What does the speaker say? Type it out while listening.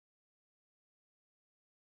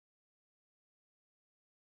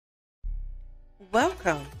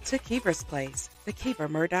Welcome to Kiva's Place, the Kiva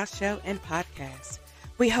Murdoch Show and podcast.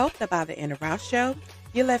 We hope that by the end of our show,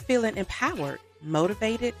 you're left feeling empowered,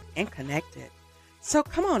 motivated, and connected. So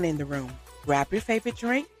come on in the room, grab your favorite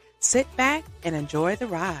drink, sit back, and enjoy the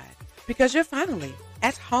ride because you're finally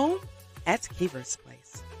at home at Kiva's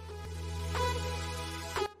Place.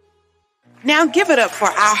 Now give it up for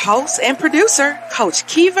our host and producer, Coach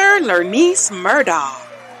Kiva Lernice Murdoch.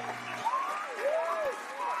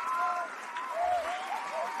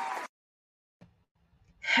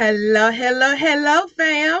 Hello,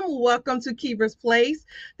 fam. Welcome to Kiva's Place,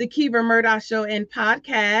 the Kiva Murdoch Show and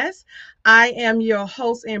podcast. I am your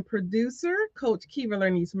host and producer, Coach Kiva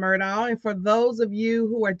Lernice Murdoch. And for those of you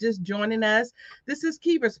who are just joining us, this is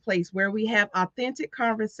Kiva's Place, where we have authentic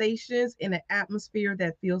conversations in an atmosphere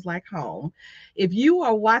that feels like home. If you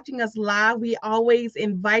are watching us live, we always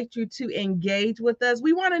invite you to engage with us.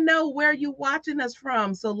 We want to know where you're watching us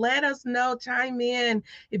from. So let us know, chime in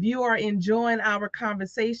if you are enjoying our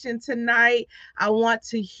conversation tonight. I want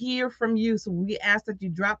to hear from you. So we ask that you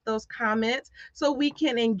drop those comments so we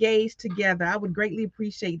can engage together. I would greatly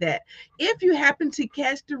appreciate that. If you happen to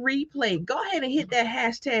catch the replay, go ahead and hit that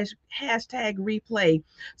hashtag replay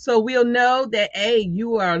so we'll know that, hey,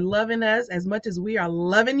 you are loving us as much as we are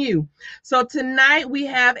loving you. So tonight we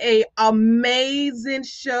have an amazing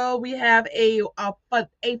show. We have a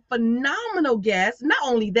phenomenal guest. Not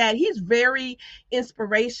only that, he's very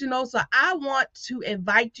inspirational. So I want to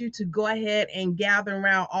invite you to go ahead and gather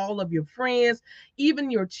around all of your friends,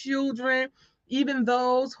 even your children, even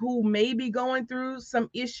those who may be going through some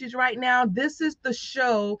issues right now. This is the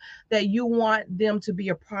show that you want them to be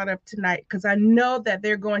a part of tonight, because I know that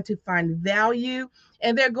they're going to find value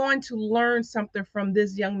and they're going to learn something from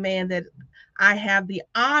this young man that I have the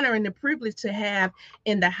honor and the privilege to have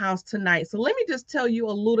in the house tonight. So let me just tell you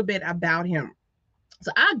a little bit about him.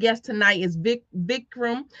 So our guest tonight is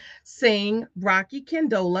Vikram Singh Rocky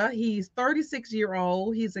Kandola. He's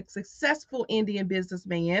 36-year-old. He's a successful Indian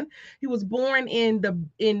businessman. He was born in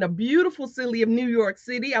the beautiful city of New York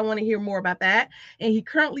City. I want to hear more about that. And he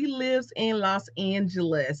currently lives in Los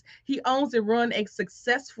Angeles. He owns and runs a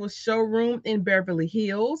successful showroom in Beverly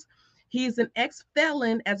Hills. He's an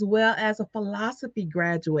ex-felon as well as a philosophy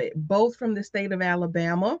graduate, both from the state of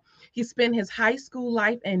Alabama. He spent his high school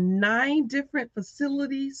life in 9 different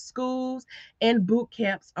facilities, schools, and boot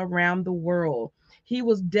camps around the world. He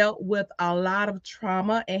was dealt with a lot of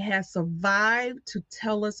trauma and has survived to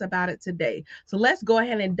tell us about it today. So let's go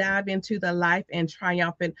ahead and dive into the life and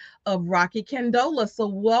triumphant of Rocky Kandola. So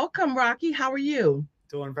welcome, Rocky. How are you?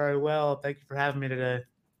 Doing very well. Thank you for having me today.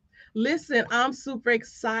 Listen, I'm super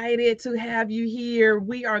excited to have you here.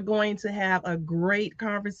 We are going to have a great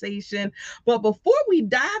conversation. But before we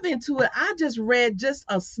dive into it, I just read just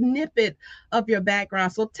a snippet of your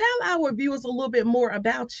background. So tell our viewers a little bit more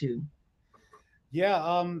about you.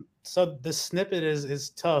 Yeah, so the snippet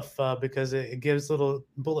is tough because it gives little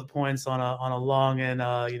bullet points on a long and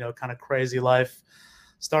kind of crazy life,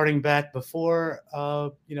 starting back before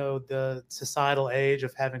the societal age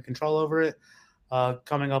of having control over it,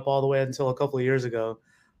 coming up all the way until a couple of years ago.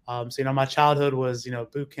 So my childhood was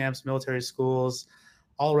boot camps, military schools,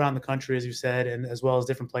 all around the country, as you said, and as well as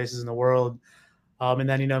different places in the world. And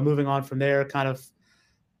then moving on from there, kind of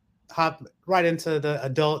hop right into the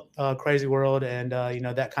adult crazy world, and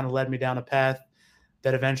that kind of led me down a path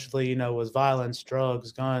that eventually was violence,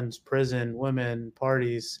 drugs, guns, prison, women,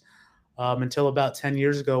 parties, until about 10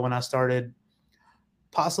 years ago when I started,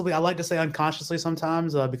 possibly, I like to say unconsciously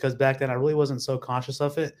sometimes, because back then I really wasn't so conscious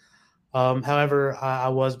of it. However, I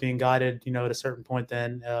was being guided at a certain point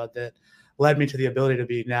then, that led me to the ability to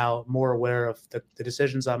be now more aware of the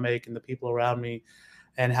decisions I make and the people around me,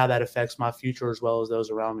 and how that affects my future as well as those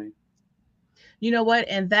around me. You know what?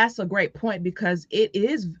 And that's a great point, because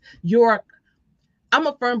I'm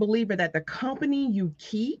a firm believer that the company you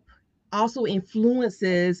keep also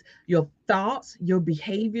influences your thoughts, your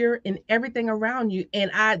behavior, and everything around you.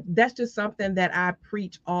 And that's just something that I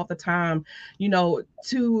preach all the time,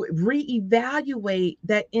 to reevaluate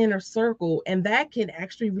that inner circle. And that can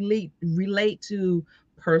actually relate to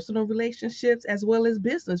personal relationships as well as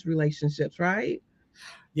business relationships, right?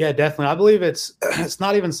 Yeah, definitely. I believe it's it's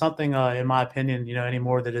not even something, in my opinion,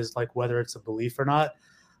 anymore, that is like whether it's a belief or not.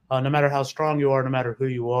 No matter how strong you are, no matter who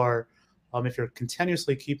you are, if you're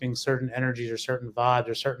continuously keeping certain energies or certain vibes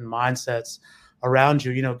or certain mindsets around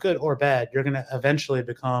you, good or bad, you're going to eventually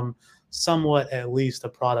become somewhat, at least, a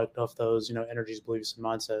product of those, energies, beliefs, and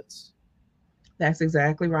mindsets. That's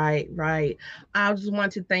exactly right. Right. I just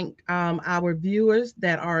want to thank our viewers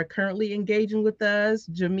that are currently engaging with us.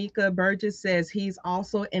 Jamaica Burgess says he's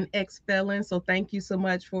also an ex-felon. So thank you so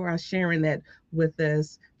much for sharing that with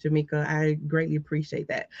us, Jamaica. I greatly appreciate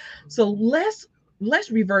that. So let's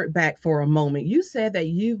revert back for a moment. You said that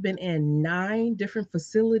you've been in 9 different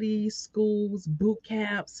facilities, schools, boot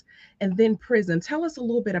camps, and then prison. Tell us a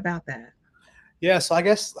little bit about that. Yeah, so I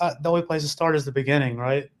guess the only place to start is the beginning,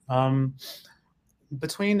 right?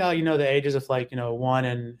 Between the ages of like 1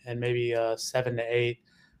 and maybe 7 to 8,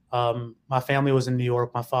 my family was in New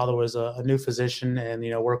York. My father was a new physician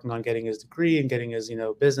and working on getting his degree and getting his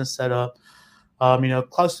business set up.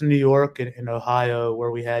 Close to New York in Ohio, where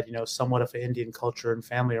we had somewhat of an Indian culture and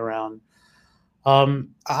family around.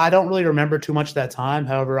 I don't really remember too much of that time.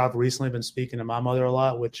 However, I've recently been speaking to my mother a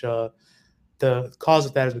lot, which the cause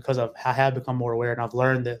of that is because I have become more aware, and I've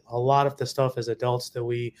learned that a lot of the stuff as adults that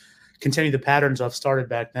we continue the patterns of started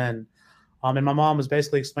back then. And my mom was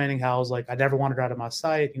basically explaining how I was like, I never wanted her out of my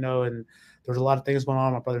sight, and there was a lot of things going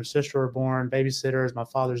on. My brother and sister were born, babysitters, my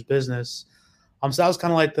father's business. So that was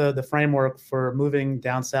kind of like the framework for moving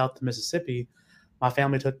down south to Mississippi. My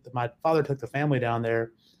father took the family down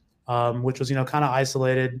there, which was kind of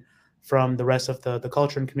isolated from the rest of the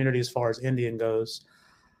culture and community as far as Indian goes.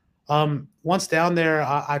 Once down there,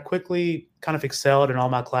 I quickly kind of excelled in all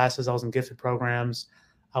my classes. I was in gifted programs.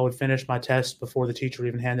 I would finish my tests before the teacher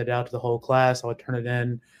even handed it out to the whole class. I would turn it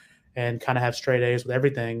in and kind of have straight A's with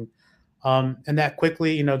everything. And that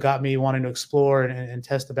quickly, got me wanting to explore and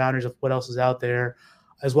test the boundaries of what else is out there,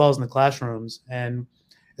 as well as in the classrooms. And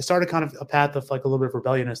it started kind of a path of like a little bit of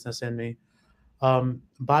rebelliousness in me.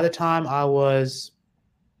 By the time I was,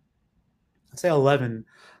 let's say 11,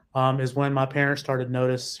 is when my parents started to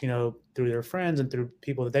notice, through their friends and through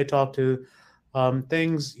people that they talked to,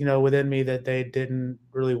 things, within me that they didn't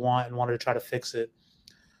really want and wanted to try to fix it.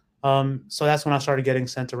 So that's when I started getting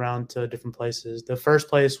sent around to different places. The first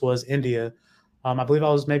place was India. I believe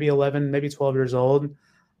I was maybe 11, maybe 12 years old.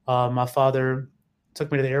 My father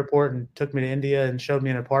took me to the airport and took me to India and showed me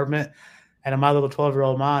an apartment. And in my little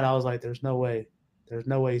 12-year-old mind, I was like, there's no way. There's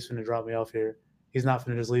no way he's going to drop me off here. He's not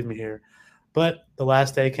going to just leave me here. But the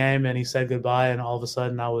last day came and he said goodbye. And all of a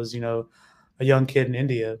sudden I was, a young kid in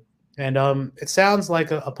India. And it sounds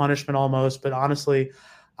like a punishment almost, but honestly,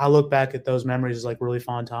 I look back at those memories as like really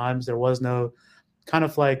fond times. There was no kind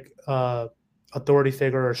of like authority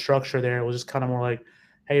figure or structure there. It was just kind of more like,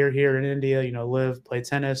 hey, you're here in India, live, play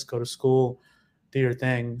tennis, go to school, do your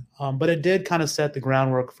thing. But it did kind of set the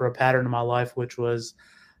groundwork for a pattern in my life, which was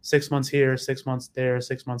 6 months here, 6 months there,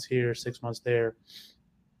 6 months here, 6 months there.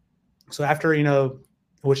 So after,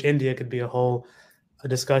 which India could be a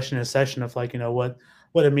discussion, a session of like,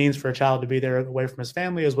 what it means for a child to be there away from his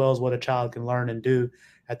family, as well as what a child can learn and do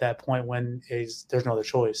at that point when there's no other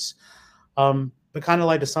choice. But kind of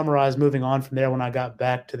like to summarize, moving on from there, when I got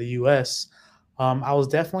back to the U.S., I was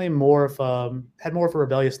definitely had more of a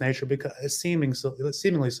rebellious nature because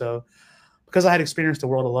seemingly so, because I had experienced the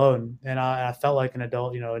world alone and I felt like an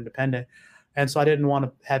adult, independent. And so I didn't want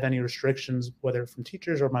to have any restrictions, whether from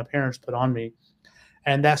teachers or my parents, put on me.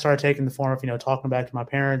 And that started taking the form of, talking back to my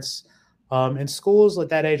parents. In schools at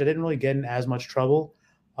that age, I didn't really get in as much trouble.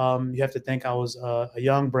 You have to think I was a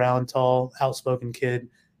young, brown, tall, outspoken kid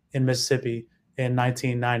in Mississippi in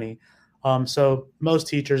 1990. So most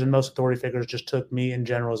teachers and most authority figures just took me in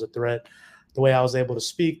general as a threat. The way I was able to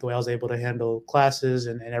speak, the way I was able to handle classes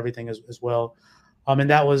and everything as well. And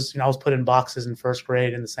that was, I was put in boxes in first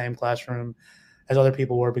grade in the same classroom as other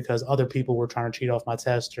people were because other people were trying to cheat off my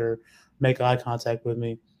test or make eye contact with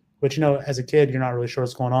me. Which, as a kid, you're not really sure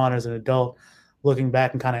what's going on. As an adult, looking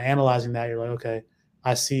back and kind of analyzing that, you're like, okay,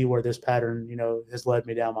 I see where this pattern, has led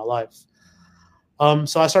me down my life.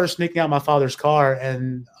 So I started sneaking out my father's car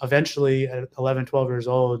and eventually at 11, 12 years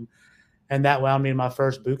old, and that wound me in my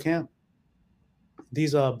first boot camp.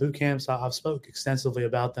 These boot camps, I've spoke extensively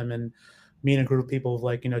about them, and me and a group of people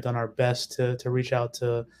have done our best to reach out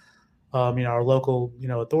to, our local,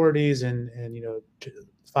 authorities and to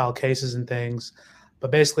file cases and things. But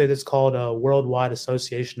basically, it's called a Worldwide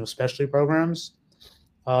Association of Specialty Programs.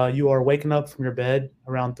 You are waking up from your bed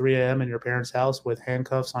around 3 a.m. in your parents' house with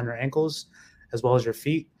handcuffs on your ankles as well as your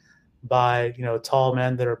feet by tall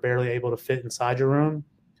men that are barely able to fit inside your room.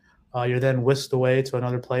 You're then whisked away to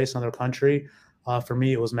another place, another country. For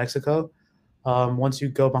me, it was Mexico. Once you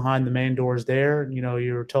go behind the main doors there,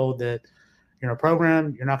 you're told that you're in a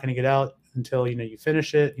program. You're not going to get out until you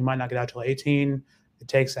finish it. You might not get out till 18. It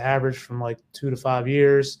takes the average from like 2 to 5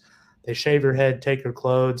 years. They shave your head, take your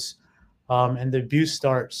clothes, and the abuse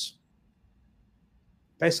starts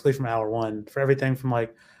basically from hour one for everything from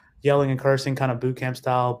like, yelling and cursing, kind of boot camp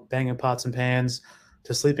style, banging pots and pans,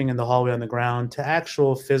 to sleeping in the hallway on the ground, to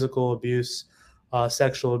actual physical abuse,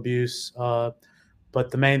 sexual abuse. But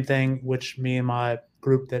the main thing, which me and my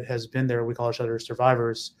group that has been there, we call each other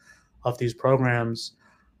survivors of these programs,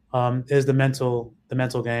 is the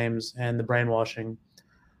mental games and the brainwashing,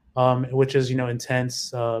 which is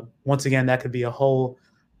intense. Once again, that could be a whole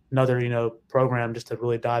another program just to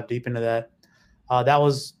really dive deep into that. That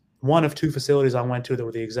was one of two facilities I went to that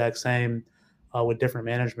were the exact same, with different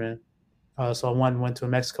management. So one went to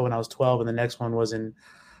Mexico when I was 12, and the next one was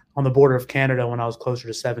on the border of Canada when I was closer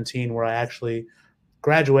to 17, where I actually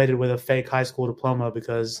graduated with a fake high school diploma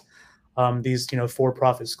because these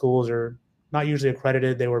for-profit schools are not usually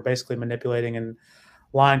accredited. They were basically manipulating and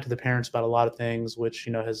lying to the parents about a lot of things, which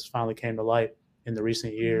has finally came to light in the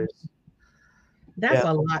recent years. That's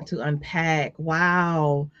a lot to unpack.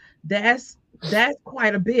 Wow, that's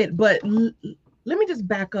quite a bit. But let me just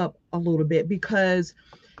back up a little bit, because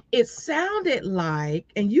it sounded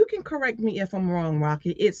like, and you can correct me if I'm wrong,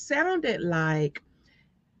 Rocky, it sounded like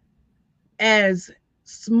as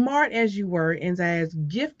smart as you were and as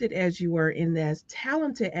gifted as you were and as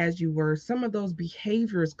talented as you were, some of those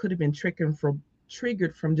behaviors could have been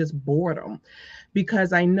triggered from just boredom.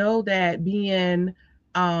 Because I know that being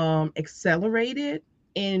accelerated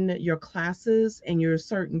in your classes and your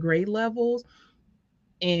certain grade levels,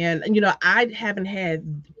 and I haven't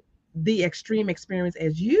had the extreme experience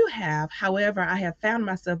as you have. However, I have found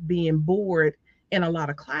myself being bored in a lot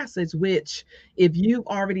of classes, which if you've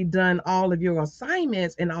already done all of your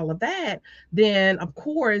assignments and all of that, then of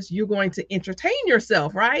course you're going to entertain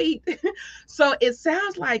yourself, right? So it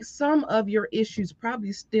sounds like some of your issues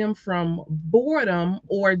probably stem from boredom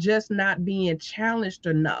or just not being challenged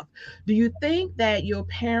enough. Do you think that your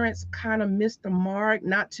parents kind of missed the mark?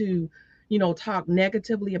 Not to, talk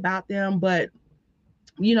negatively about them, but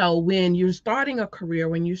when you're starting a career,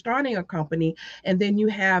 when you're starting a company, and then you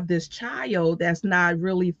have this child that's not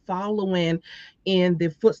really following in the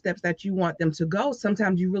footsteps that you want them to go,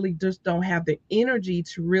 sometimes you really just don't have the energy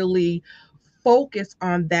to really focus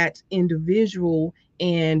on that individual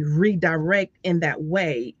and redirect in that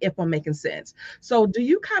way, if I'm making sense. So do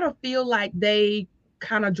you kind of feel like they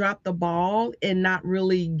kind of dropped the ball and not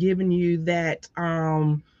really giving you that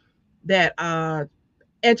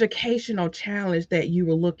educational challenge that you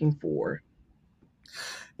were looking for?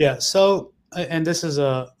 Yeah. So, and this is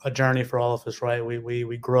a journey for all of us, right?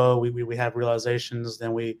 We grow, we have realizations,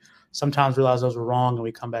 then we sometimes realize those were wrong and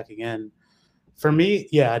we come back again. For me,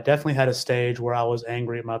 yeah, I definitely had a stage where I was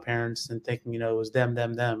angry at my parents and thinking, it was them,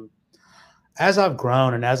 them, them. As I've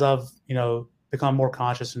grown and as I've, become more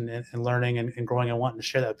conscious and learning and growing and wanting to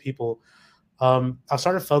share that with people, I've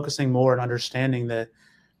started focusing more and understanding that,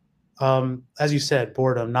 as you said,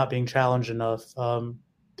 boredom, not being challenged enough,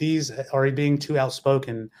 these are being too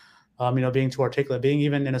outspoken, being too articulate, being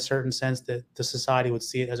even in a certain sense that the society would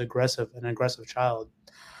see it as an aggressive child.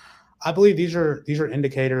 I believe these are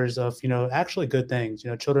indicators of actually good things.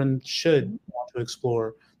 Children should want to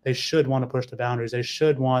explore. They should want to push the boundaries. They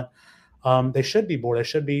should want. They should be bored. They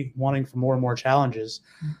should be wanting for more and more challenges.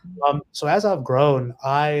 So as I've grown,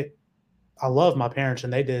 I love my parents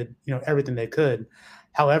and they did everything they could.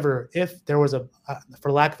 However, if there was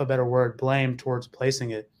for lack of a better word, blame towards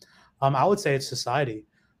placing it, I would say it's society.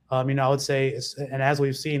 I would say and as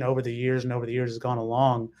we've seen over the years has gone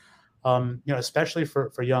along, especially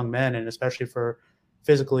for young men and especially for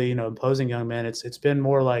physically, imposing young men, it's been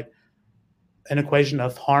more like an equation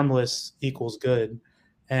of harmless equals good.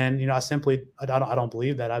 And, I don't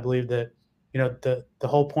believe that. I believe that, the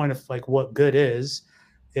whole point of like what good is,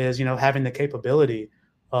 having the capability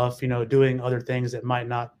of, doing other things that might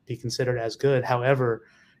not be considered as good. However,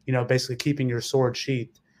 basically keeping your sword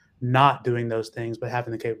sheathed, not doing those things, but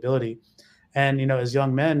having the capability. And, as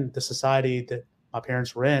young men, the society that my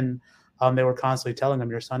parents were in, they were constantly telling them,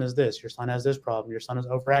 your son is this, your son has this problem, your son is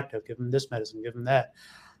overactive, give him this medicine, give him that.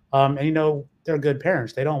 And, they're good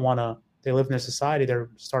parents. They don't want to, they live in a society,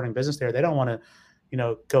 they're starting business there. They don't want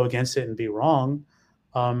to, go against it and be wrong.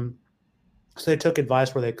 So they took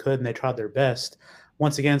advice where they could and they tried their best.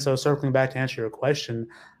 Once again, so circling back to answer your question,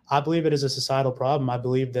 I believe it is a societal problem. I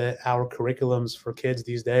believe that our curriculums for kids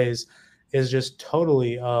these days is just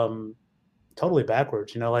totally, totally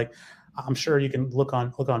backwards. Like I'm sure you can look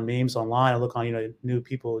on memes online and look on, new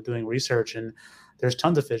people doing research, and there's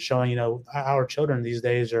tons of it showing, our children these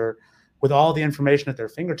days are, with all the information at their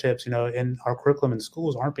fingertips, in our curriculum in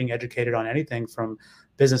schools, aren't being educated on anything from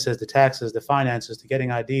businesses to taxes to finances to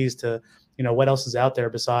getting IDs to, what else is out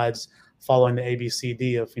there besides following the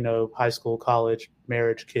ABCD of, high school, college,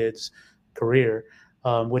 marriage, kids, career,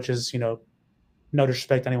 which is, no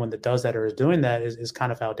disrespect to anyone that does that or is doing that, is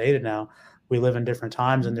kind of outdated now. We live in different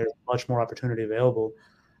times and there's much more opportunity available.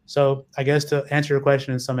 So I guess to answer your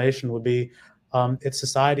question in summation would be, it's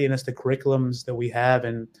society and it's the curriculums that we have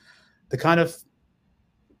and the kind of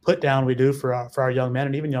put down we do for our young men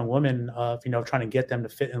and even young women, trying to get them to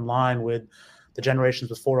fit in line with the generations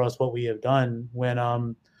before us, what we have done. When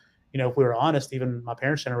if we were honest, even my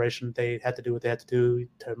parents' generation, they had to do what they had to do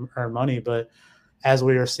to earn money. But as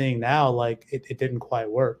we are seeing now, like it didn't quite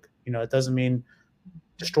work. It doesn't mean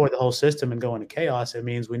destroy the whole system and go into chaos. It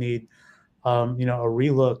means we need a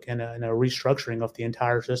relook and a restructuring of the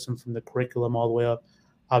entire system from the curriculum all the way up,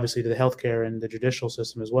 obviously, to the healthcare and the judicial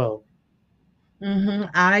system as well.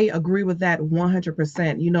 I agree with that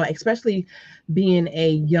 100%. Especially being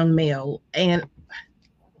a young male, and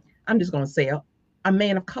I'm just going to say a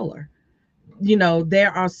man of color.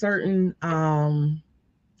 There are certain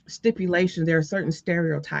stipulations, there are certain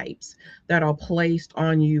stereotypes that are placed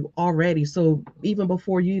on you already. So even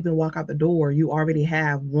before you even walk out the door, you already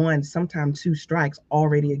have one, sometimes two strikes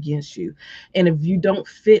already against you. And if you don't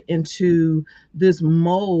fit into this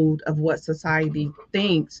mold of what society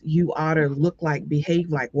thinks you ought to look like, behave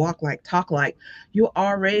like, walk like, talk like, you're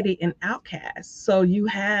already an outcast. So you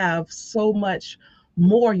have so much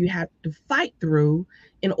more you have to fight through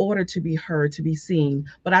in order to be heard, to be seen.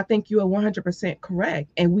 But I think you are 100% correct.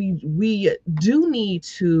 And we do need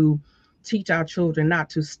to teach our children not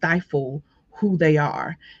to stifle who they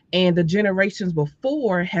are. And the generations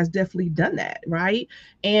before has definitely done that, right?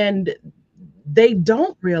 And they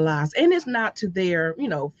don't realize, and it's not to their,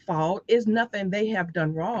 fault. It's nothing they have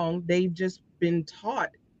done wrong. They've just been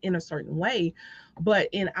taught in a certain way. But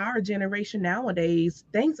in our generation nowadays,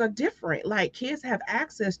 things are different. Like kids have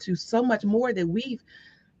access to so much more that we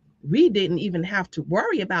didn't even have to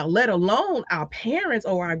worry about, let alone our parents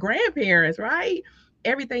or our grandparents, right?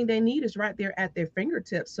 Everything they need is right there at their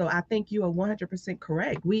fingertips. So I think you are 100%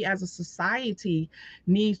 correct. We as a society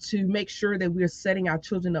need to make sure that we're setting our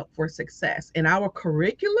children up for success. In our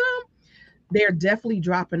curriculum, they're definitely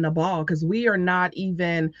dropping the ball because we don't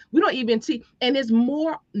even teach. And it's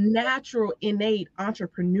more natural, innate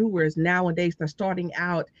entrepreneurs nowadays that are starting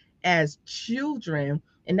out as children.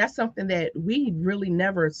 And that's something that we really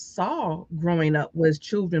never saw growing up, was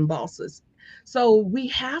children bosses. So we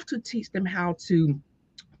have to teach them how to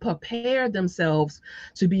prepare themselves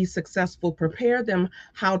to be successful, prepare them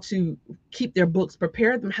how to keep their books,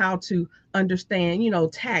 prepare them how to understand,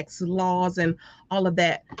 tax laws and all of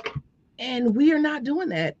that. And we are not doing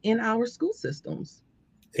that in our school systems.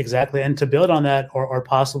 Exactly. And to build on that, or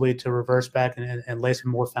possibly to reverse back and lay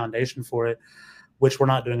some more foundation for it, which we're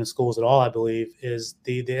not doing in schools at all, I believe, is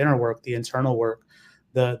the inner work, the internal work,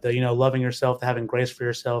 the loving yourself, the having grace for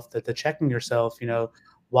yourself, the checking yourself,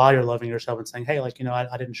 while you're loving yourself and saying, hey,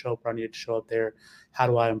 I didn't show up where I needed to show up there. How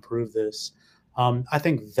do I improve this? I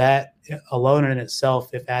think that alone in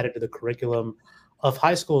itself, if added to the curriculum of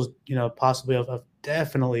high schools, possibly of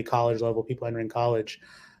definitely college level, people entering college,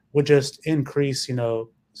 would just increase,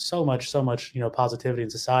 so much, positivity in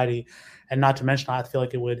society. And not to mention, I feel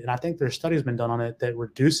like it would, and I think there's studies been done on it, that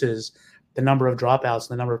reduces the number of dropouts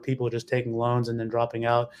and the number of people just taking loans and then dropping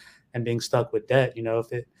out and being stuck with debt.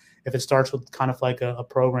 If it starts with kind of like a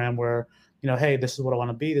program where, hey, this is what I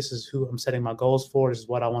want to be. This is who I'm setting my goals for. This is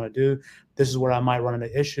what I want to do. This is where I might run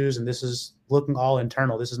into issues. And this is looking all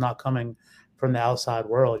internal. This is not coming from the outside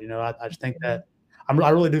world. I just think that I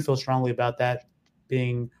really do feel strongly about that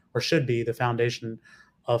being, or should be, the foundation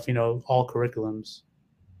of, all curriculums.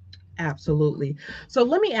 Absolutely. So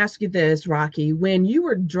let me ask you this, Rocky. When you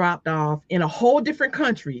were dropped off in a whole different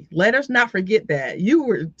country, let us not forget that you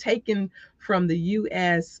were taken from the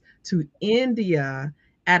US to India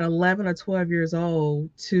at 11 or 12 years old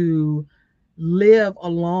to live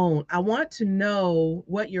alone. I want to know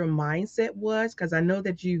what your mindset was, because I know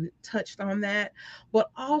that you touched on that,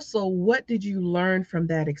 but also what did you learn from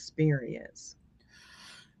that experience?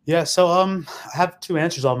 Yeah, so I have two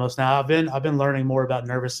answers almost now. I've been learning more about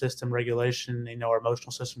nervous system regulation, or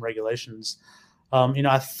emotional system regulations.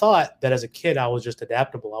 I thought that as a kid I was just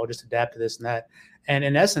adaptable. I would just adapt to this and that, and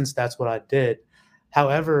in essence, that's what I did.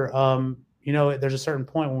 However, there's a certain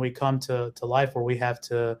point when we come to life where we have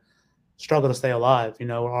to struggle to stay alive.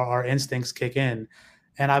 Our instincts kick in,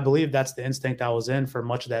 and I believe that's the instinct I was in for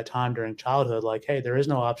much of that time during childhood. Like, hey, there is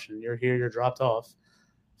no option. You're here. You're dropped off.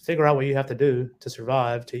 Figure out what you have to do to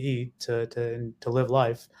survive, to eat, to live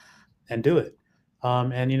life, and do it.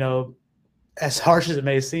 And as harsh as it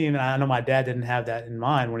may seem, and I know my dad didn't have that in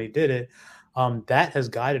mind when he did it. That has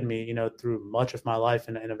guided me, through much of my life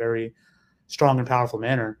in a very strong and powerful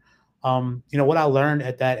manner. What I learned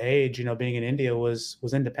at that age, being in India was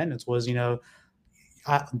independence. Was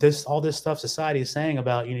all this stuff society is saying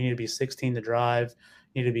about you need to be 16 to drive,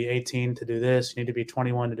 you need to be 18 to do this, you need to be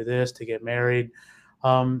 21 to do this, to get married.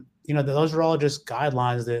 Those are all just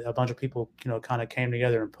guidelines that a bunch of people, kind of came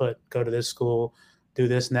together and go to this school, do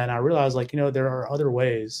this and that. And I realized, like, there are other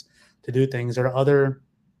ways to do things. There are other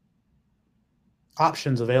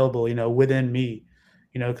options available, within me,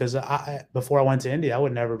 because before I went to India, I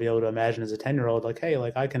would never be able to imagine as a 10-year-old, like, hey,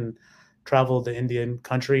 like I can travel the Indian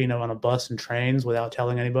country, on a bus and trains without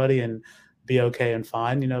telling anybody and be okay and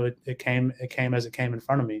fine. It came as it came in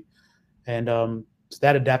front of me. And so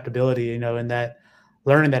that adaptability, and that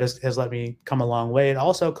learning that has let me come a long way. It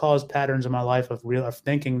also caused patterns in my life of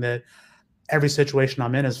thinking that every situation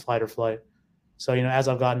I'm in is fight or flight. So, as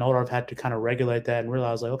I've gotten older, I've had to kind of regulate that and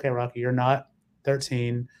realize, like, okay, Rocky, you're not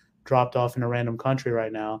 13, dropped off in a random country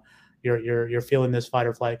right now. You're feeling this fight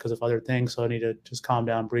or flight because of other things. So I need to just calm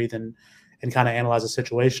down, breathe, and kind of analyze the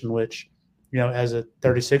situation, which, as a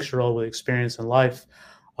 36-year-old with experience in life,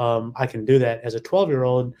 I can do that. As a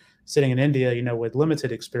 12-year-old sitting in India, with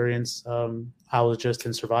limited experience, I was just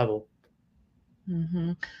in survival.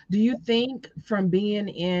 Mm-hmm. Do you think from being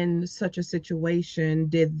in such a situation,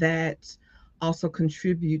 did that also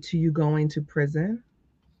contribute to you going to prison?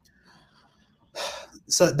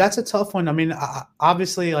 So that's a tough one. I mean,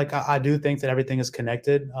 obviously, like I do think that everything is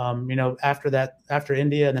connected. After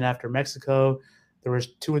India and then after Mexico, there was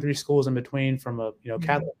 2 or 3 schools in between, from a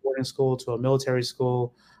Catholic boarding school to a military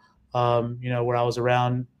school. Where I was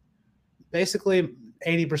around basically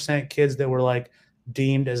 80% kids that were like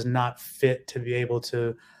deemed as not fit to be able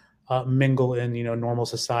to mingle in normal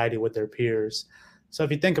society with their peers. So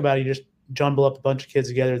if you think about it, you just jumble up a bunch of kids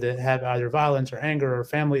together that have either violence or anger or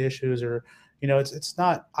family issues, or it's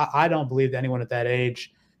not. I don't believe that anyone at that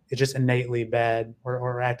age is just innately bad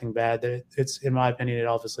or acting bad. That it's, in my opinion, it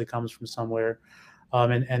obviously comes from somewhere,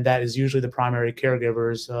 and that is usually the primary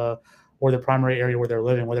caregivers or the primary area where they're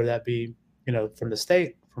living, whether that be from the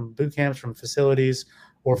state, from boot camps, from facilities,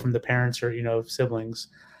 or from the parents or siblings.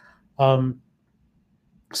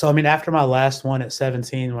 So I mean, after my last one at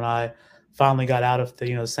 17, when I finally got out of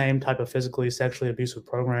the same type of physically, sexually abusive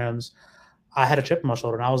programs, I had a chip on my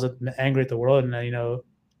shoulder and I was angry at the world. And,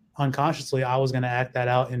 unconsciously, I was going to act that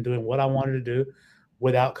out in doing what I wanted to do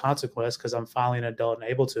without consequence, because I'm finally an adult and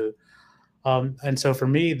able to. And so for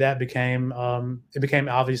me, that became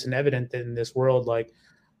obvious and evident that in this world, like,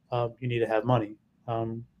 you need to have money.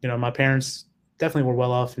 My parents definitely were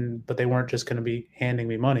well off, but they weren't just going to be handing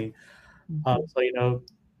me money. So,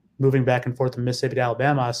 moving back and forth from Mississippi to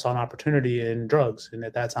Alabama, I saw an opportunity in drugs, and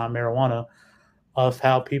at that time, marijuana, of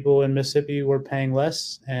how people in Mississippi were paying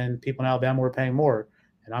less and people in Alabama were paying more.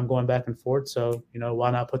 And I'm going back and forth. So,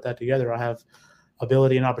 why not put that together? I have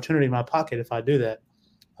ability and opportunity in my pocket if I do that.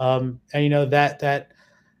 And that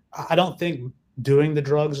I don't think doing the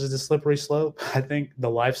drugs is a slippery slope. I think the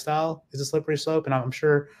lifestyle is a slippery slope. And I'm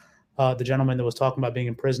sure the gentleman that was talking about being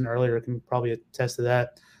in prison earlier can probably attest to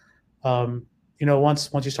that.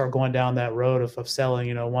 Once you start going down that road of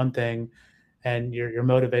selling, one thing, and you're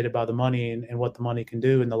motivated by the money and what the money can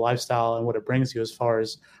do and the lifestyle and what it brings you as far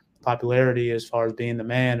as popularity, as far as being the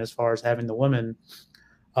man, as far as having the women,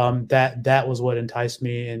 that was what enticed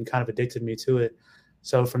me and kind of addicted me to it.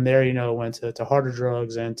 So from there, went to harder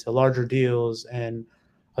drugs and to larger deals. And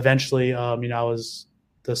eventually, I was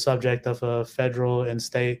the subject of a federal and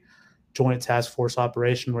state joint task force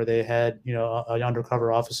operation where they had, an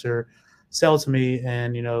undercover officer sell to me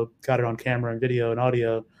and, got it on camera and video and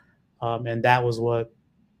audio. And that was what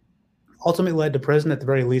ultimately led to prison. At the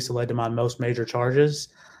very least, it led to my most major charges.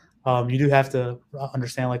 You do have to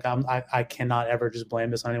understand, like, I cannot ever just blame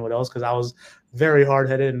this on anyone else, because I was very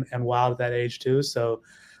hard-headed and wild at that age too. So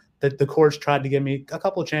the courts tried to give me a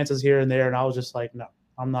couple of chances here and there, and I was just like, no,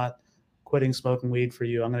 I'm not quitting smoking weed for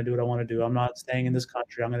you. I'm going to do what I want to do. I'm not staying in this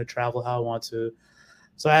country. I'm going to travel how I want to.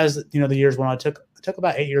 So as the years went on, it took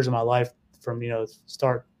about 8 years of my life from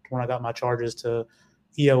start when I got my charges to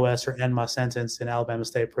EOS or end my sentence in Alabama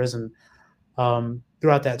State Prison.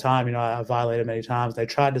 Throughout that time, I violated many times. They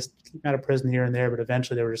tried to keep me out of prison here and there, but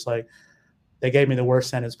eventually they were just like, they gave me the worst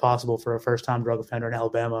sentence possible for a first-time drug offender in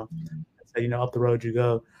Alabama. So, up the road you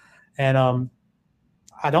go. And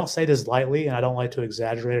I don't say this lightly, and I don't like to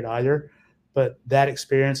exaggerate it either, but that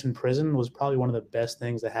experience in prison was probably one of the best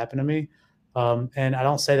things that happened to me. And I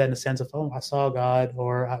don't say that in the sense of, oh, I saw God,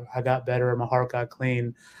 or I got better, or my heart got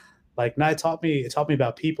clean. Like, no, it taught me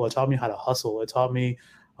about people. It taught me how to hustle. It taught me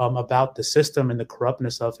about the system and the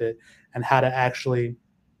corruptness of it and how to actually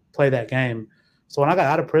play that game. So when I got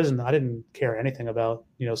out of prison, I didn't care anything about,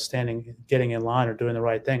 getting in line or doing the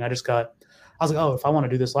right thing. I was like, oh, if I want to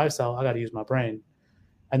do this lifestyle, I got to use my brain.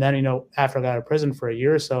 And then, after I got out of prison for a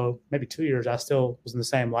year or so, maybe 2 years, I still was in the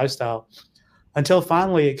same lifestyle until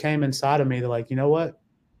finally it came inside of me that, like, you know what?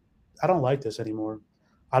 I don't like this anymore.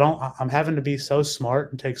 I'm having to be so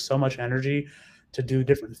smart and take so much energy to do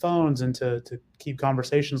different phones and to keep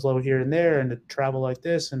conversations low here and there and to travel like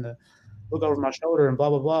this and to look over my shoulder and blah,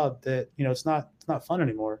 blah, blah, that, it's not fun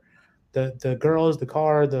anymore. The girls, the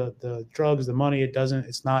car, the drugs, the money,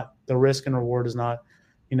 it's not, the risk and reward is not,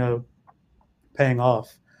 you know, paying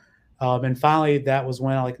off. And finally, that was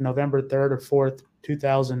when, like, November 3rd or 4th,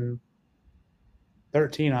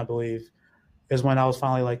 2013, I believe, is when I was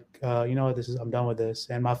finally like, you know what, I'm done with this.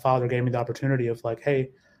 And my father gave me the opportunity of, like,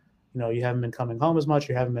 hey, you haven't been coming home as much.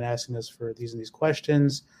 You haven't been asking us for these and these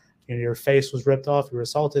questions. Your face was ripped off. You were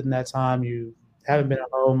assaulted in that time. You haven't been at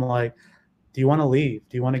home. Like, do you want to leave?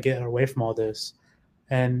 Do you want to get away from all this?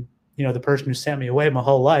 And, the person who sent me away my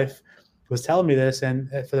whole life was telling me this. And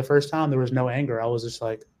for the first time, there was no anger. I was just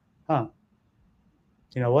like, huh,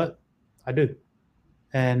 you know what? I do.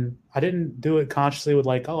 And I didn't do it consciously with,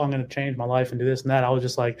 like, oh, I'm going to change my life and do this and that. I was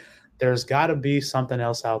just like, there's got to be something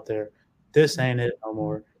else out there. This ain't it no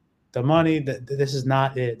more. The money, this is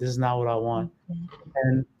not it. This is not what I want.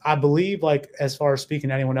 And I believe, like, as far as speaking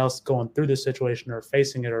to anyone else going through this situation or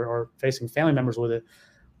facing it or facing family members with it,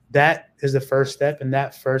 that is the first step. And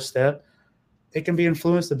that first step, it can be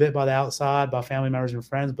influenced a bit by the outside, by family members and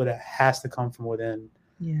friends, but it has to come from within.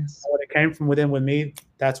 Yes. When it came from within with me,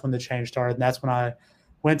 that's when the change started. And that's when I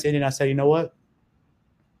went to India and I said, you know what?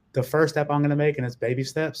 The first step I'm going to make, and it's baby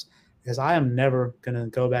steps, is I am never going to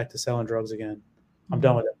go back to selling drugs again. I'm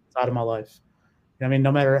done with it. It's out of my life.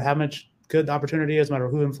 No matter how much good the opportunity is, no matter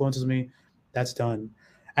who influences me, that's done.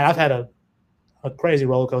 And I've had a crazy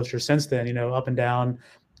roller coaster since then, up and down,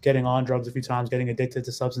 getting on drugs a few times, getting addicted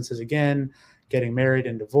to substances again, getting married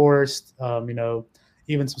and divorced,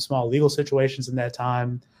 even some small legal situations in that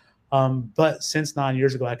time. But since 9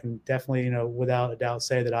 years ago, I can definitely, without a doubt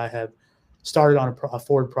say that I have started on a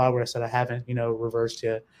forward progress that I haven't, reversed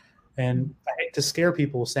yet. And I hate to scare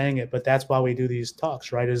people saying it, but that's why we do these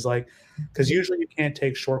talks, right? Is like, because usually you can't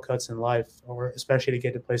take shortcuts in life, or especially to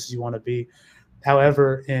get to places you want to be.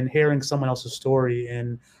 However, in hearing someone else's story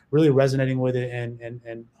and really resonating with it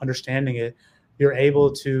and understanding it, you're able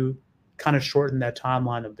to kind of shorten that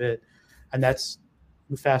timeline a bit. And that's,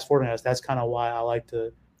 fast forwarding us, that's kind of why I like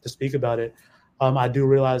to speak about it. I do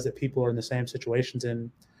realize that people are in the same situations, and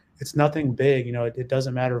it's nothing big. It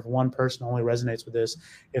doesn't matter if one person only resonates with this.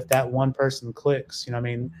 If that one person clicks,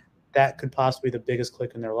 that could possibly be the biggest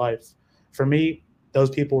click in their life. For me,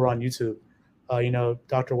 those people were on YouTube.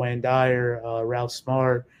 Dr. Wayne Dyer, Ralph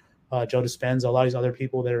Smart, Joe Dispenza, a lot of these other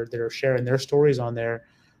people that are sharing their stories on there.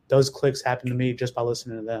 Those clicks happened to me just by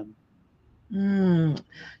listening to them.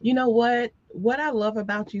 You know what? What I love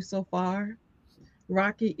about you so far,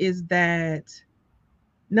 Rocky, is that,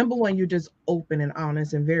 number one, you're just open and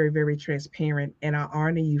honest and very, very transparent. And I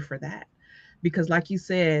honor you for that. Because, like you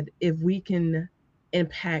said, if we can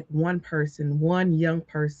impact one person, one young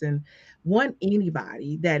person, one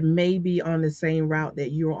anybody that may be on the same route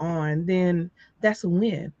that you're on, then that's a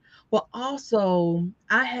win. But also,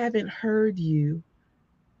 I haven't heard you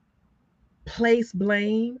place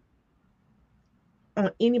blame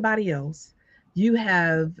on anybody else. You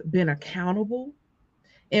have been accountable.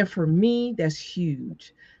 And for me, that's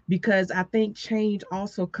huge, because I think change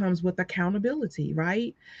also comes with accountability,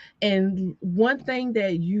 right? And one thing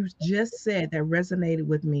that you just said that resonated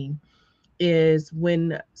with me is,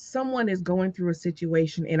 when someone is going through a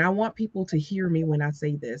situation, and I want people to hear me when I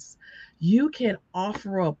say this, you can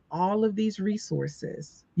offer up all of these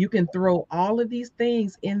resources, you can throw all of these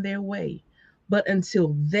things in their way, but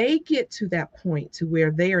until they get to that point to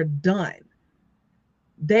where they are done,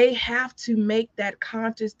 they have to make that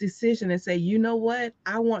conscious decision and say, you know what,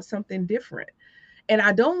 I want something different. And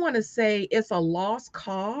I don't want to say it's a lost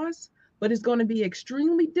cause, but it's going to be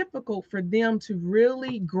extremely difficult for them to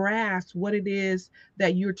really grasp what it is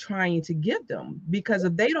that you're trying to give them. Because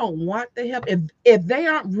if they don't want the help, if they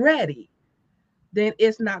aren't ready, then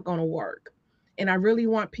it's not going to work. And I really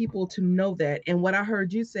want people to know that. And what I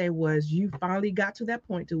heard you say was, you finally got to that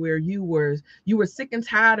point to where you were sick and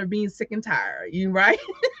tired of being sick and tired. You right?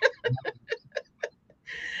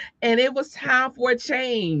 And it was time for a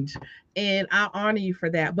change. And I honor you for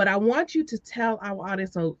that. But I want you to tell our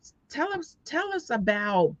audience, so tell us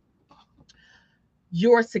about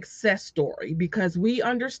your success story, because we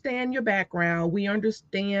understand your background. We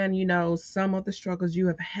understand, some of the struggles you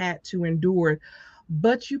have had to endure,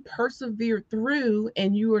 but you persevered through,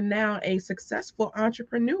 and you are now a successful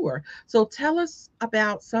entrepreneur. So tell us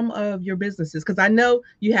about some of your businesses, because I know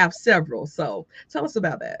you have several. So tell us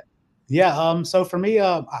about that. Yeah. So for me,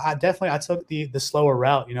 I took the slower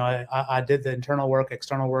route. I did the internal work,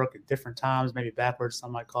 external work at different times, maybe backwards,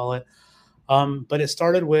 some might call it. But it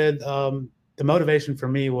started with the motivation for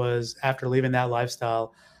me was after leaving that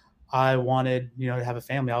lifestyle, I wanted, to have a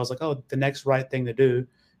family. I was like, oh, the next right thing to do.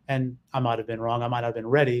 And I might have been wrong. I might not have been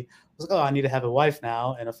ready. I was like, oh, I need to have a wife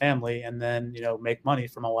now and a family and then, make money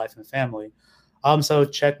for my wife and family. So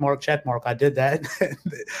check mark, check mark. I did that.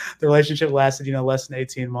 The relationship lasted, less than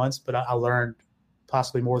 18 months, but I learned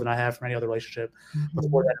possibly more than I have from any other relationship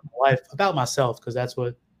before that in my life about myself, because that's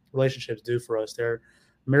what relationships do for us. They're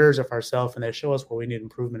mirrors of ourselves and they show us where we need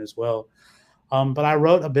improvement as well. But I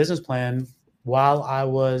wrote a business plan while I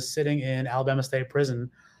was sitting in Alabama State Prison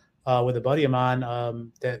with a buddy of mine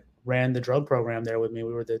that ran the drug program there with me.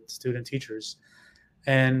 We were the student teachers,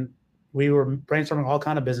 and we were brainstorming all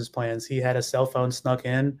kind of business plans. He had a cell phone snuck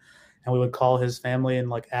in, and we would call his family and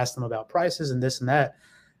like ask them about prices and this and that.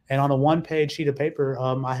 And on a one-page sheet of paper,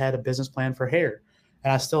 I had a business plan for hair,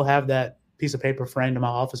 and I still have that piece of paper framed in my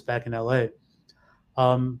office back in LA.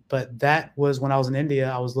 But that was when I was in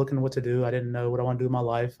India. I was looking what to do. I didn't know what I want to do in my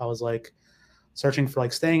life. I was like searching for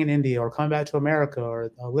like staying in India or coming back to America or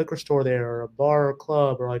a liquor store there or a bar or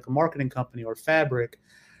club or like a marketing company or fabric.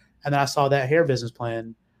 And then I saw that hair business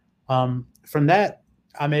plan. From that,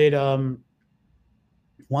 I made one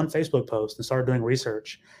Facebook post and started doing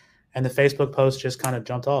research. And the Facebook post just kind of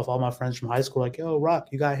jumped off. All my friends from high school, like, yo, Rock,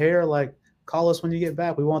 you got hair? Like, call us when you get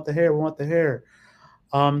back. We want the hair. We want the hair.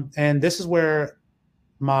 And this is where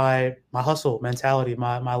my hustle mentality,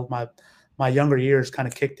 my younger years kind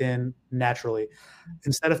of kicked in naturally.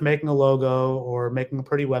 Instead of making a logo or making a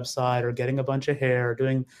pretty website or getting a bunch of hair or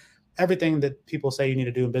doing everything that people say you need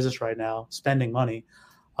to do in business right now, spending money,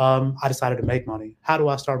 I decided to make money. How do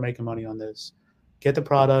I start making money on this? Get the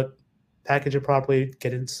product, package it properly,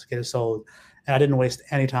 get it sold. And I didn't waste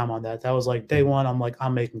any time on that. That was like day one. I'm like,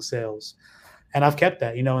 I'm making sales. And I've kept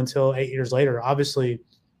that, until 8 years later. Obviously,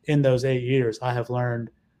 in those 8 years, I've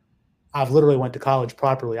literally went to college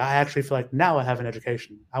properly. I actually feel like now I have an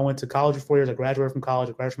education. I went to college for 4 years. I graduated from college.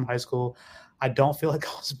 I graduated from high school. I don't feel like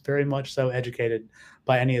I was very much so educated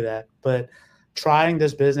by any of that. But trying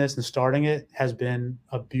this business and starting it has been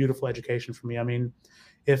a beautiful education for me. I mean,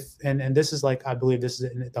 and this is like, I believe this is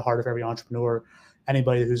at the heart of every entrepreneur,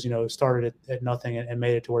 anybody who's, started at nothing and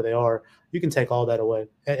made it to where they are, you can take all that away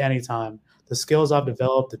at any time. The skills I've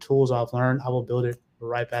developed, the tools I've learned, I will build it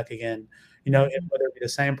right back again, whether it be the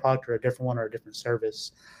same product or a different one or a different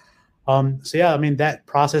service. So yeah, I mean, that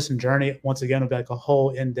process and journey, once again, would be like a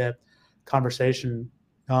whole in-depth conversation.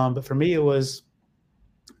 But for me, it was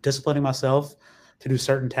disciplining myself to do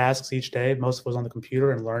certain tasks each day. Most of it was on the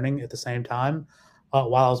computer and learning at the same time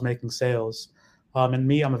while I was making sales. And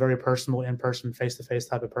me, I'm a very personal, in-person, face-to-face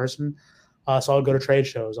type of person. So I would go to trade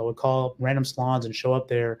shows. I would call random salons and show up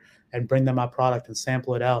there and bring them my product and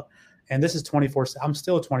sample it out. And this is 24. I'm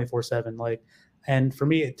still 24/7. Like, and for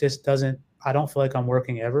me, it just doesn't. I don't feel like I'm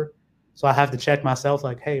working ever. So I have to check myself.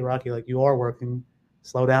 Like, hey, Rocky, like you are working.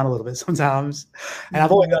 Slow down a little bit sometimes. And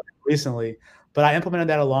I've only done it recently, but I implemented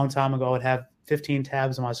that a long time ago. I would have 15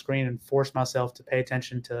 tabs on my screen and force myself to pay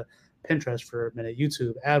attention to Pinterest for a minute,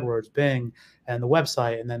 YouTube, AdWords, Bing, and the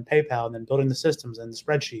website, and then PayPal, and then building the systems and the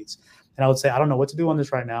spreadsheets. And I would say, I don't know what to do on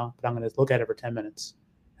this right now, but I'm going to look at it for 10 minutes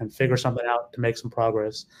and figure something out to make some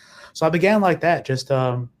progress. So I began like that, just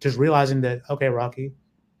realizing that, okay, Rocky,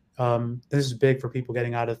 this is big for people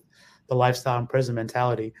getting out of the lifestyle and prison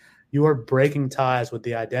mentality. You are breaking ties with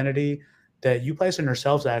the identity that you place in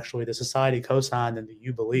yourselves, actually, the society co-signed and that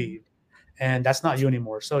you believe. And that's not you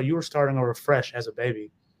anymore. So you are starting over fresh as a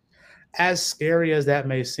baby. As scary as that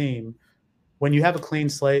may seem, when you have a clean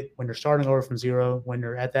slate, when you're starting over from zero, when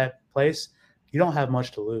you're at that place, you don't have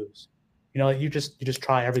much to lose. You just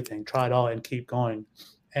try everything, try it all, and keep going.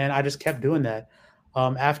 And I just kept doing that.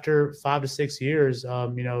 After 5 to 6 years,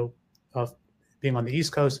 of being on the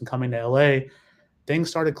East Coast and coming to LA, things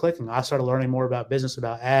started clicking. I started learning more about business,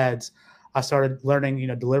 about ads. I started learning,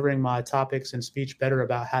 delivering my topics and speech better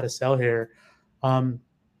about how to sell hair.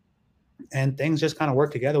 And things just kind of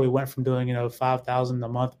worked together. We went from doing, 5,000 a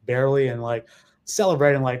month barely and like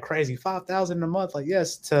celebrating like crazy, 5,000 a month, like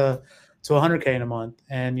yes, to 100K in a month.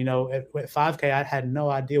 And, at 5K, I had no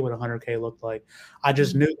idea what 100K looked like. I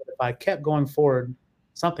just knew that if I kept going forward,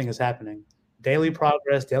 something is happening. Daily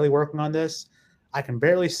progress, daily working on this. I can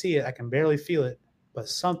barely see it. I can barely feel it, but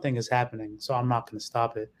something is happening. So I'm not going to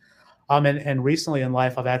stop it. And recently in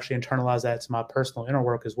life, I've actually internalized that to my personal inner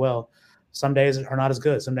work as well. Some days are not as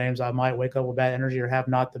good. Some days I might wake up with bad energy or have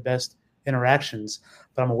not the best interactions,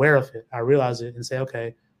 but I'm aware of it. I realize it and say,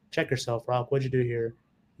 okay, check yourself, Rock. What'd you do here?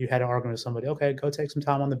 you had an argument with somebody, okay, go take some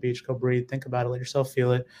time on the beach, go breathe, think about it, let yourself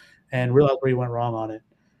feel it, and realize where you went wrong on it.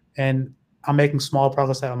 And I'm making small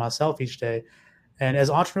progress out of myself each day. And as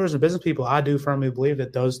entrepreneurs and business people, I do firmly believe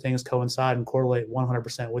that those things coincide and correlate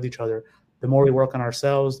 100% with each other. The more we work on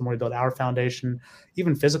ourselves, the more we build our foundation,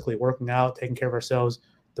 even physically working out, taking care of ourselves,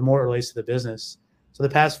 the more it relates to the business. So the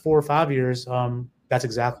past 4 or 5 years, that's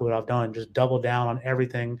exactly what I've done. Just double down on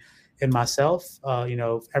everything in myself.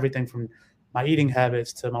 Everything from my eating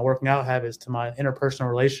habits to my working out habits to my interpersonal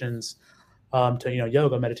relations, to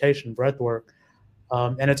yoga, meditation, breath work,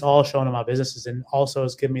 and it's all shown in my businesses, and also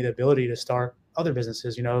it's given me the ability to start other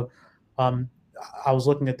businesses. Um, I was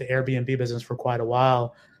looking at the Airbnb business for quite a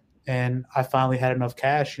while, and I finally had enough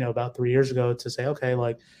cash, about 3 years ago, to say, okay,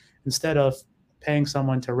 like instead of paying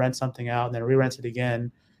someone to rent something out and then re-rent it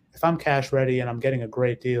again, if I'm cash ready and I'm getting a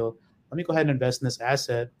great deal, let me go ahead and invest in this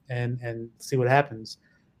asset and see what happens.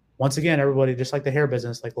 Once again, everybody, just like the hair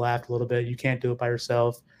business, like laughed a little bit. You can't do it by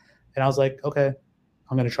yourself. And I was like, okay,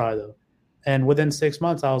 I'm going to try though. And within 6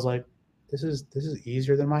 months, I was like, this is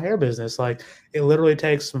easier than my hair business. Like it literally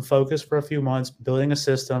takes some focus for a few months, building a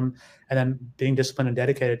system, and then being disciplined and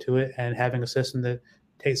dedicated to it, and having a system that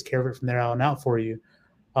takes care of it from there out and out for you.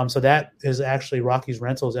 So that is actually Rocky's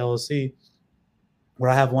Rentals LLC, where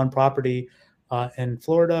I have one property in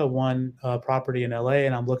Florida, one property in LA,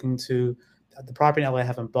 and I'm looking to the property in LA I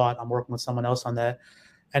haven't bought. I'm working with someone else on that.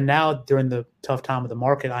 And now during the tough time of the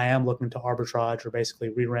market, I am looking to arbitrage, or basically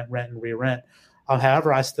re-rent, rent, and re-rent.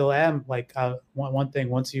 However, I still am like one thing.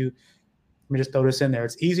 Let me just throw this in there.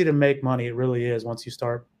 It's easy to make money. It really is once you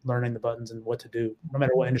start learning the buttons and what to do, no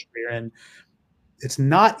matter what industry you're in. It's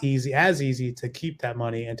not as easy to keep that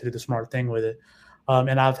money and to do the smart thing with it.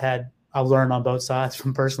 And I've learned on both sides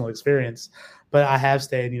from personal experience, but I have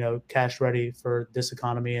stayed, cash ready for this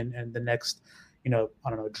economy and the next, I don't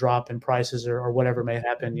know, drop in prices or whatever may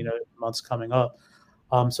happen, months coming up.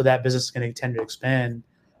 So that business is going to tend to expand.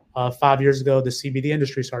 5 years ago, the CBD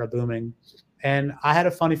industry started booming, and I had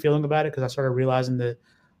a funny feeling about it because I started realizing that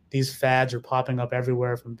these fads are popping up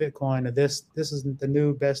everywhere, from Bitcoin to this. This is the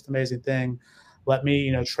new best amazing thing. Let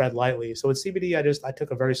me, tread lightly. So with CBD, I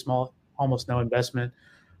took a very small, almost no investment,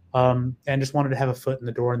 and just wanted to have a foot in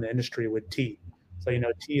the door in the industry with tea. So,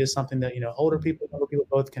 tea is something that, older people, younger people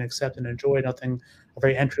both can accept and enjoy. Nothing, a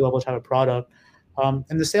very entry level type of product.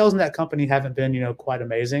 And the sales in that company haven't been, quite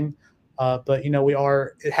amazing. But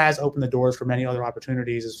it has opened the doors for many other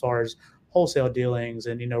opportunities as far as wholesale dealings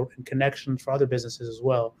and and connections for other businesses as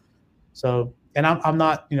well. So, and I'm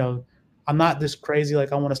not I'm not this crazy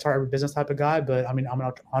like I want to start a business type of guy, but I mean I'm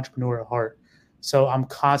an entrepreneur at heart. So I'm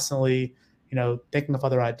constantly thinking of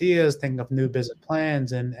other ideas, thinking of new business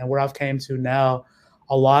plans, and where I've came to now,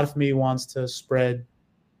 a lot of me wants to spread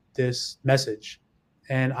this message,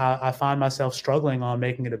 and I find myself struggling on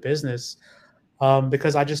making it a business.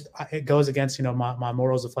 Because it goes against my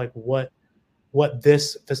morals of like what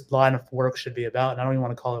this line of work should be about. And I don't even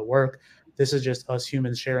want to call it work. This is just us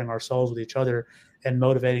humans sharing our souls with each other and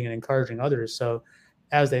motivating and encouraging others. So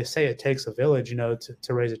as they say, it takes a village,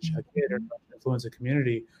 to raise a kid or influence a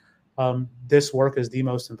community. This work is the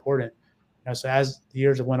most important. So as the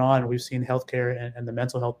years have went on, we've seen healthcare and the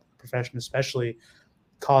mental health profession especially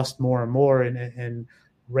cost more and more and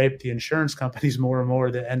rape the insurance companies more and more,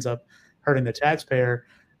 that ends up hurting the taxpayer.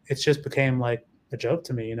 It's just became like a joke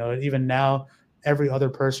to me. Even now, every other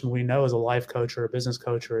person we know is a life coach or a business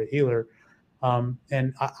coach or a healer. And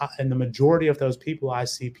the majority of those people, I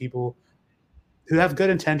see people who have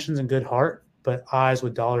good intentions and good heart, but eyes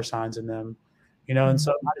with dollar signs in them, and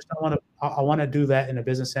so I just don't want to, I want to do that in a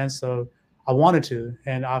business sense. So I wanted to,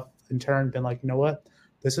 and I've in turn been like, what,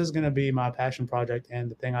 this is going to be my passion project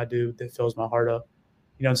and the thing I do that fills my heart up.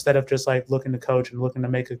 Instead of just like looking to coach and looking to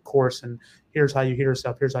make a course and here's how you heal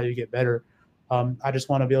yourself, here's how you get better. I just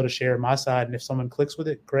want to be able to share my side. And if someone clicks with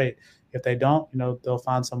it, great. If they don't, they'll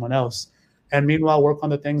find someone else. And meanwhile, work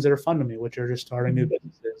on the things that are fun to me, which are just starting new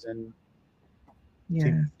businesses. And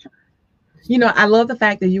yeah. I love the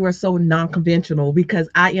fact that you are so non-conventional, because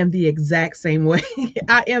I am the exact same way.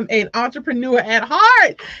 I am an entrepreneur at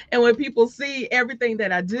heart. And when people see everything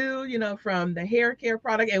that I do, from the hair care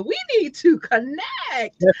product, and we need to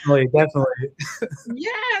connect. Definitely.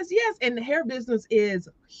 Yes. And the hair business is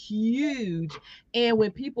huge. And when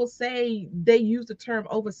people say they use the term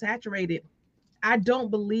oversaturated, I don't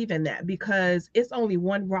believe in that, because it's only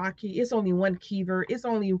one Rocky, it's only one Kiever, it's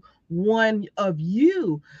only one of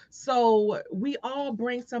you. So we all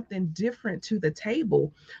bring something different to the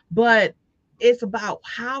table, but it's about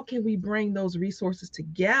how can we bring those resources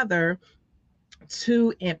together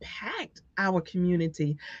to impact our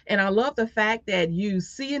community. And I love the fact that you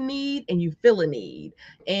see a need and you feel a need,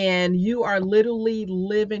 and you are literally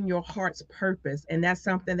living your heart's purpose. And that's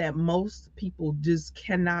something that most people just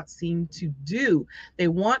cannot seem to do. They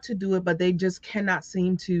want to do it, but they just cannot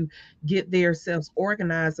seem to get themselves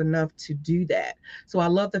organized enough to do that. So I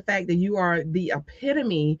love the fact that you are the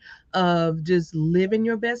epitome of just living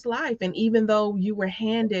your best life. And even though you were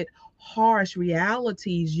handed harsh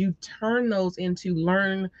realities, you turn those into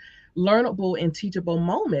learnable and teachable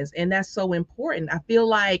moments. And that's so important. I feel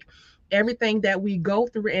like everything that we go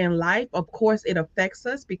through in life, of course, it affects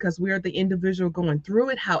us because we're the individual going through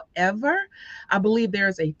it. However, I believe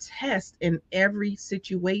there's a test in every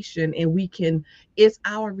situation, and it's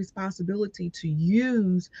our responsibility to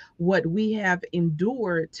use what we have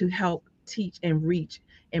endured to help teach and reach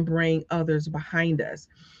and bring others behind us.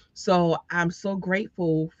 So I'm so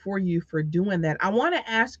grateful for you for doing that. I want to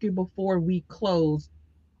ask you before we close,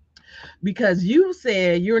 because you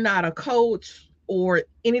said you're not a coach or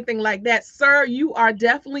anything like that. Sir, you are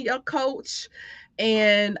definitely a coach.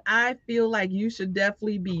 And I feel like you should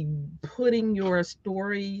definitely be putting your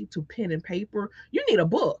story to pen and paper. You need a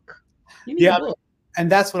book. You need a Yeah, book.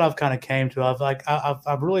 and that's what I've kind of came to.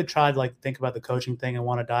 I've really tried to like think about the coaching thing and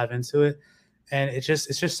want to dive into it, and it's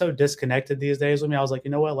just so disconnected these days with me. I was like,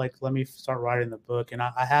 you know what, like let me start writing the book, and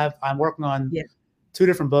I'm working on Yeah. two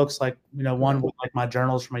different books, like one with like my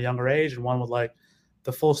journals from a younger age, and one with like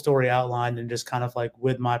the full story outlined and just kind of like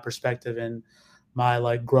with my perspective and my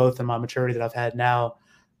like growth and my maturity that I've had now,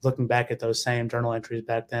 looking back at those same journal entries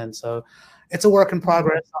back then. So it's a work in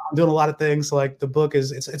progress. I'm doing a lot of things. Like the book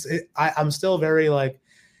is, I'm still very like,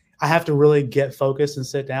 I have to really get focused and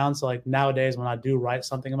sit down. So like nowadays when I do write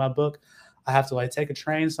something in my book, I have to like take a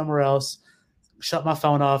train somewhere else, shut my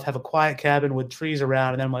phone off, have a quiet cabin with trees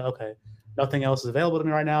around. And then I'm like, okay, nothing else is available to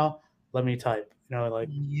me right now. Let me type, like,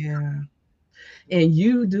 Yeah. And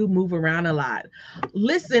you do move around a lot.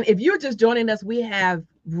 Listen, if you're just joining us, we have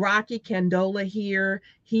Rocky Candola here.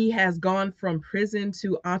 He has gone from prison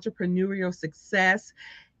to entrepreneurial success.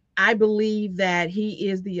 I believe that he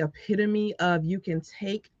is the epitome of you can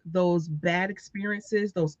take those bad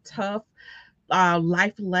experiences, those tough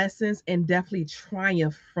life lessons, and definitely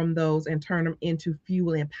triumph from those and turn them into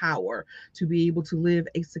fuel and power to be able to live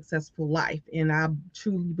a successful life. And I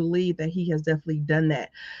truly believe that he has definitely done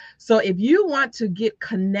that. So if you want to get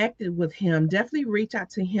connected with him, definitely reach out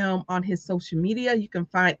to him on his social media. You can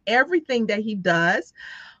find everything that he does.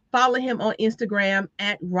 Follow him on Instagram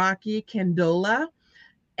at Rocky Candola.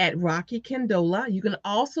 At Rocky Candola. You can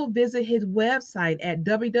also visit his website at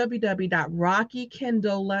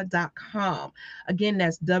www.rockycandola.com. Again,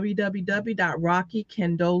 that's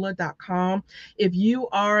www.rockycandola.com. If you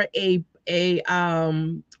are a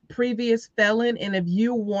previous felon, and if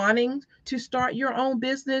you wanting to start your own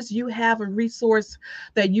business, you have a resource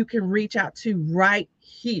that you can reach out to right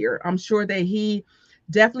here. I'm sure that he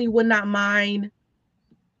definitely would not mind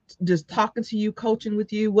just talking to you, coaching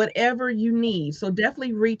with you, whatever you need. So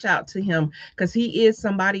definitely reach out to him because he is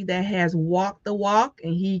somebody that has walked the walk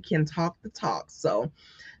and he can talk the talk. So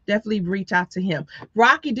definitely reach out to him.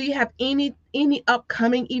 Rocky, do you have any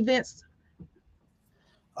upcoming events?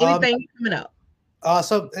 um, Anything coming up?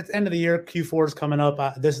 so at the end of the year, Q4 is coming up.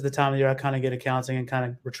 This is the time of year I kind of get accounting and kind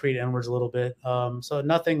of retreat inwards a little bit. So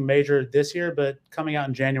nothing major this year, but coming out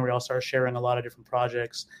in January, I'll start sharing a lot of different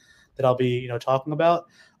projects that I'll be, talking about.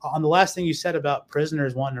 On the last thing you said about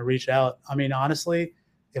prisoners wanting to reach out, I mean, honestly,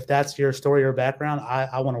 if that's your story or background,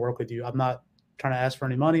 I want to work with you. I'm not trying to ask for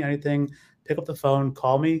any money, anything. Pick up the phone,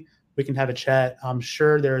 call me. We can have a chat. I'm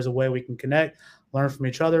sure there is a way we can connect, learn from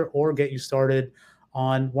each other, or get you started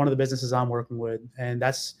on one of the businesses I'm working with. And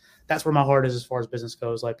that's where my heart is as far as business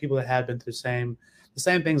goes. Like people that have been through the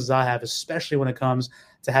same things as I have, especially when it comes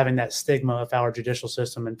to having that stigma of our judicial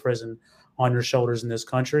system and prison on your shoulders in this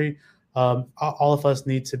country. All of us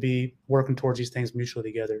need to be working towards these things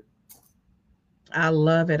mutually together. I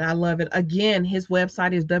love it. I love it. Again, his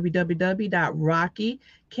website is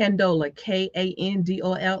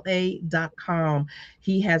www.rockycandola.com.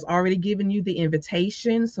 He has already given you the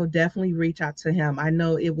invitation, so definitely reach out to him. I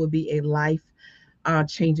know it will be a life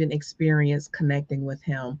changing experience connecting with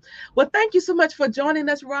him. Well, thank you so much for joining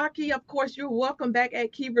us, Rocky. Of course, you're welcome back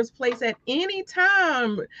at Kiva's Place at any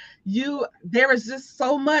time. There is just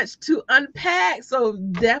so much to unpack, so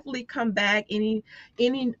definitely come back. Any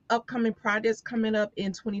upcoming projects coming up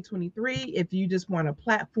in 2023, if you just want a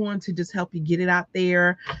platform to just help you get it out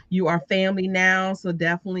there, you are family now, so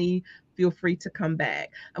definitely feel free to come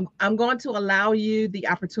back. I'm going to allow you the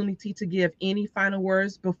opportunity to give any final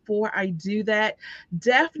words. Before I do that,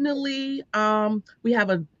 definitely, we have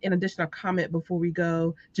an additional comment before we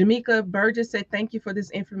go. Jamaica Burgess said, thank you for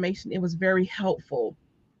this information. It was very helpful.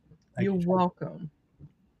 You're welcome.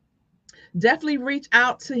 Definitely reach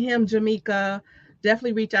out to him, Jamaica.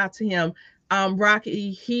 Definitely reach out to him.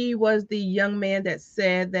 Rocky, he was the young man that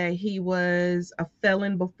said that he was a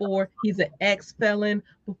felon before. He's an ex-felon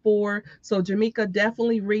before. So Jamaica,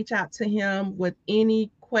 definitely reach out to him with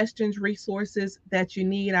any questions, resources that you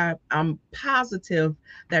need. I'm positive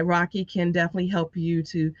that Rocky can definitely help you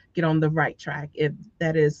to get on the right track if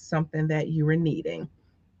that is something that you were needing.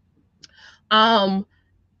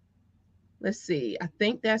 Let's see. I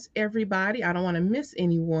think that's everybody. I don't want to miss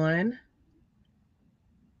anyone.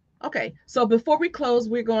 Okay, so before we close,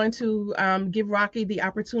 we're going to give Rocky the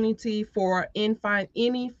opportunity for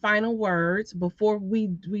any final words. Before we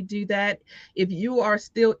do that, if you are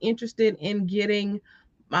still interested in getting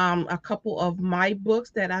a couple of my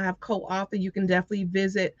books that I have co-authored, you can definitely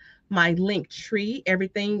visit my Linktree.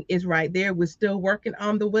 Everything is right there. We're still working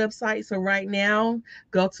on the website. So right now,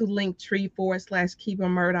 go to Linktree/Kiva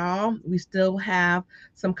Murdaugh. We still have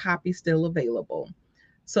some copies still available.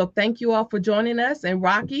 So thank you all for joining us. And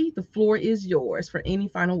Rocky, the floor is yours for any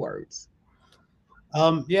final words.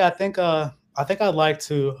 Yeah, I think I'd like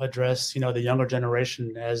to address, the younger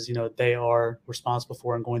generation as, they are responsible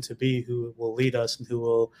for and going to be who will lead us and who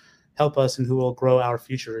will help us and who will grow our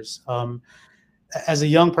futures. As a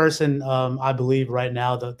young person, I believe right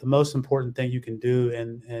now the most important thing you can do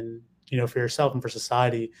and for yourself and for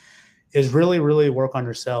society is really, really work on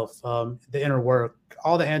yourself. The inner work,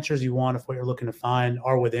 all the answers you want of what you're looking to find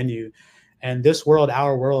are within you. And this world,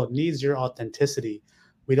 our world, needs your authenticity.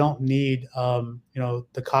 We don't need, the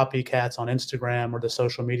copycats on Instagram or the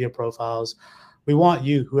social media profiles. We want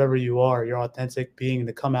you, whoever you are, your authentic being,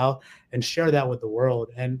 to come out and share that with the world.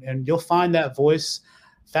 And you'll find that voice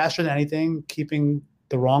faster than anything, keeping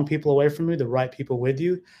the wrong people away from you, the right people with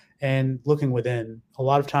you, and looking within. A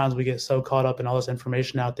lot of times we get so caught up in all this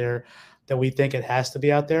information out there that we think it has to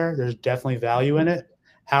be out there. There's definitely value in it.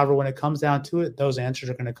 However, when it comes down to it, those answers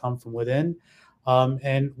are going to come from within.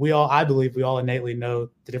 And I believe we all innately know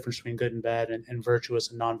the difference between good and bad and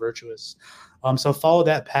virtuous and non-virtuous. So follow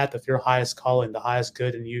that path of your highest calling, the highest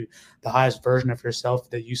good in you, the highest version of yourself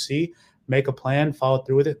that you see. Make a plan, follow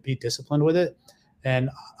through with it, be disciplined with it.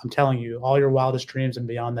 And I'm telling you, all your wildest dreams and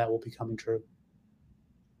beyond that will be coming true.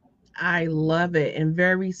 I love it, and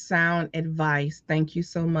very sound advice. Thank you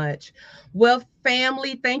so much. Well,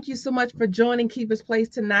 family, thank you so much for joining Kiva's Place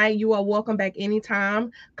tonight. You are welcome back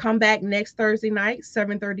anytime. Come back next Thursday night,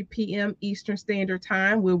 7:30 p.m. Eastern Standard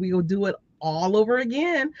Time, where we will do it all over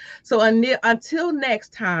again. So until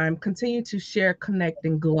next time, continue to share, connect,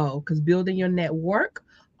 and glow, because building your network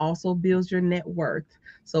also builds your net worth.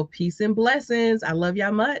 So peace and blessings. I love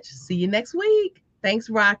y'all much. See you next week. Thanks,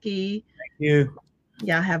 Rocky. Thank you.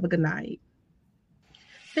 Y'all have a good night.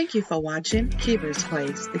 Thank you for watching Kiva's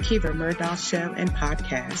Place, the Kiva Murdaugh Show and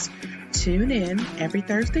Podcast. Tune in every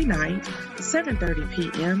Thursday night, 7:30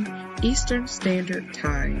 p.m. Eastern Standard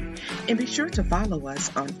Time. And be sure to follow us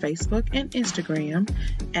on Facebook and Instagram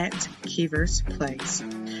at Kiva's Place.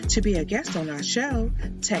 To be a guest on our show,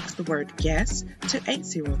 text the word guest to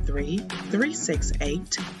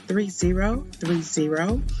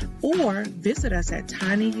 803-368-3030 or visit us at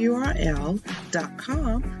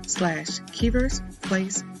tinyurl.com/Kiva's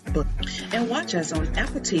Place Book. And watch us on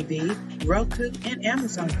Apple TV, Roku, and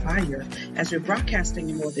Amazon Fire as we're broadcasting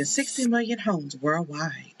in more than 60 million homes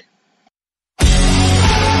worldwide.